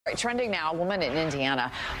Right, trending now, a woman in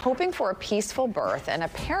Indiana hoping for a peaceful birth, and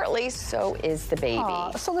apparently so is the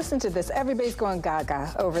baby. So listen to this. Everybody's going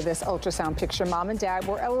gaga over this ultrasound picture. Mom and dad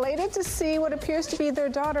were elated to see what appears to be their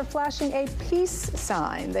daughter flashing a peace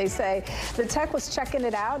sign. They say the tech was checking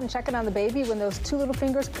it out and checking on the baby when those two little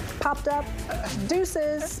fingers popped up.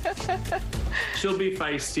 Deuces. She'll be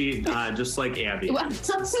feisty, just like Abby.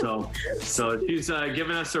 so she's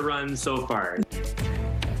given us a run so far.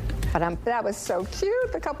 That was so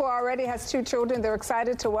cute. The couple already has 2 children. They're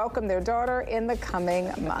excited to welcome their daughter in the coming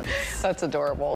months. That's adorable.